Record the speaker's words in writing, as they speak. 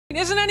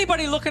Isn't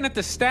anybody looking at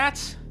the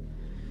stats?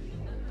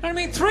 I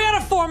mean, 3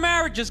 out of 4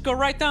 marriages go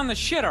right down the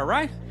shitter,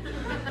 right?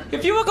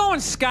 If you were going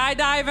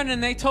skydiving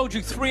and they told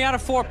you 3 out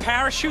of 4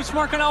 parachutes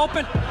weren't gonna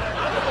open,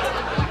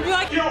 you'd be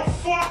like, yo,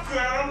 fuck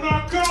that, I'm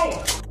not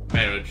going!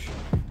 Marriage.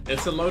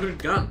 It's a loaded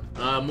gun.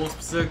 More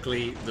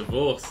specifically,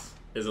 divorce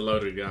is a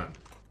loaded gun.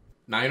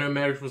 Now, you know,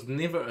 marriage was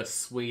never a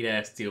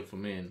sweet-ass deal for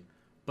men.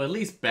 But at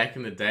least back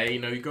in the day, you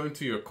know, you go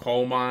into your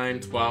coal mine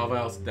 12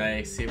 hours a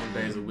day, 7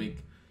 days a week,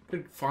 you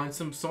could find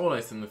some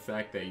solace in the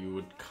fact that you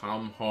would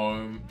come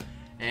home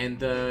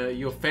and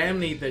your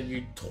family that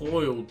you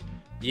toiled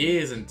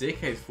years and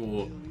decades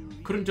for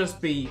couldn't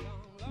just be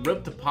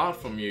ripped apart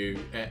from you,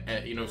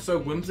 you know, so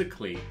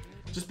whimsically,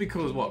 just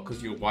because what?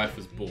 Because your wife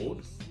is bored?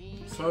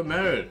 So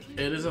marriage,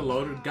 it is a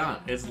loaded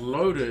gun. It's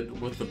loaded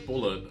with the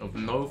bullet of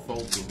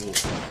no-fault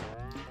divorce.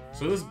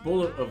 So this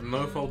bullet of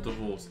no-fault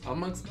divorce,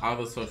 amongst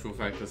other social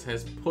factors,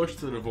 has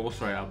pushed the divorce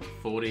rate up to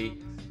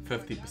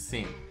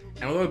 40–50%.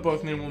 And although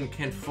both men and women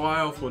can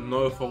file for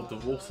no-fault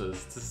divorces,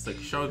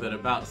 statistics show that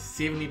about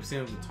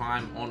 70% of the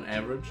time, on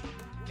average,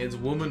 it's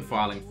women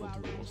filing for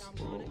divorce,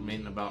 or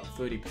men about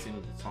 30%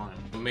 of the time.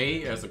 For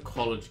me, as a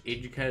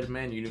college-educated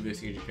man,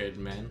 university-educated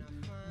man,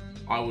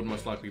 I would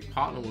most likely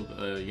partner with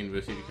a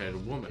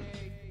university-educated woman,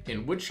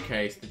 in which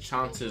case the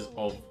chances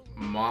of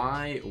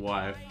my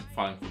wife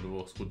filing for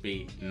divorce would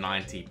be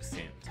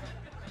 90%.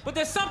 but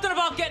there's something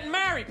about getting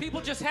married.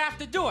 People just have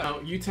to do it. Now,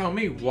 you tell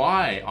me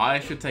why I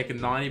should take a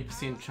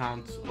 90%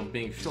 chance of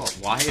being shot.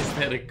 Why is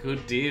that a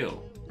good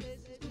deal?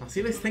 Now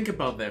see, let's think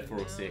about that for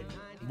a sec.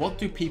 What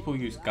do people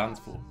use guns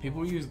for?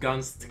 People use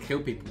guns to kill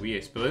people,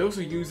 yes, but they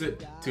also use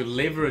it to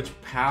leverage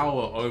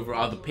power over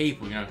other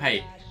people. You know,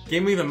 hey,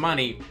 give me the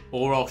money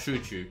or I'll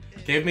shoot you.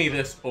 Give me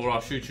this or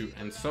I'll shoot you,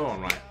 and so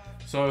on, right?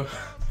 So,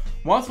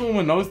 once a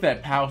woman knows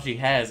that power she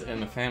has in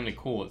the family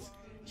courts,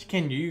 she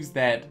can use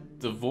that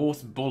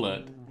divorce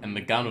bullet and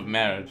the gun of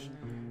marriage.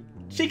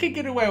 She can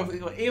get away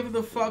with whatever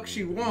the fuck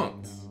she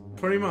wants,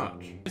 pretty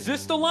much. Is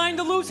this the line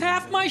to lose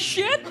half my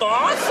shit?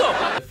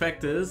 Awesome! The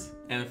fact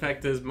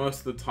is,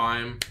 most of the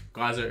time,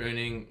 guys are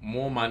earning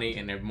more money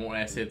and have more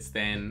assets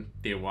than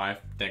their wife,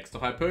 thanks to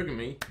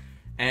hypergamy.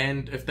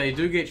 And if they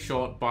do get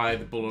shot by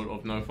the bullet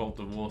of no-fault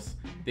divorce,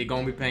 they're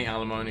gonna be paying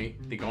alimony,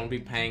 they're gonna be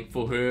paying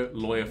for her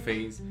lawyer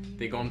fees,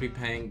 they're gonna be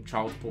paying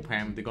child support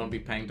payment, they're gonna be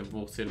paying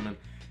divorce settlement.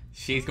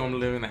 She's gonna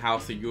live in the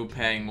house that you're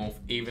paying off,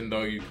 even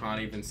though you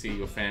can't even see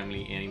your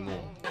family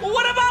anymore. Well,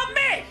 what about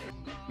me?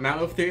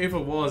 Now, if there ever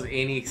was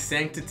any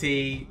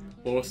sanctity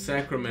or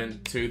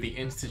sacrament to the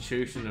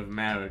institution of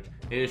marriage,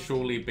 it has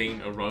surely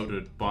been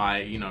eroded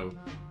by, you know,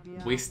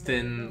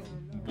 Western,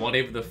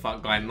 whatever the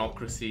fuck,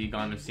 gynocracy,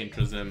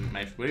 gynocentrism,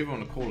 whatever you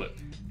want to call it.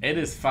 It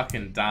is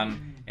fucking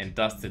done and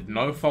dusted.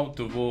 No-fault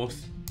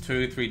divorce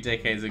 2–3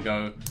 decades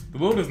ago. The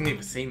world has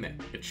never seen that.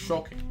 It's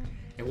shocking.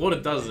 And what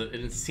it does is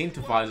it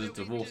incentivizes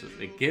divorces.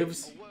 It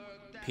gives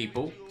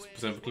people,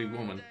 specifically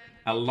women,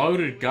 a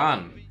loaded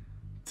gun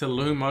to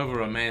loom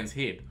over a man's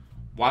head.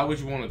 Why would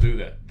you want to do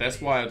that?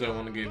 That's why I don't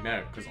want to get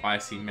married, because I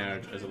see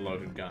marriage as a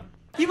loaded gun.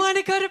 You want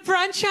to go to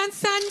brunch on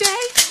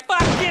Sunday?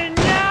 Fucking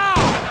no!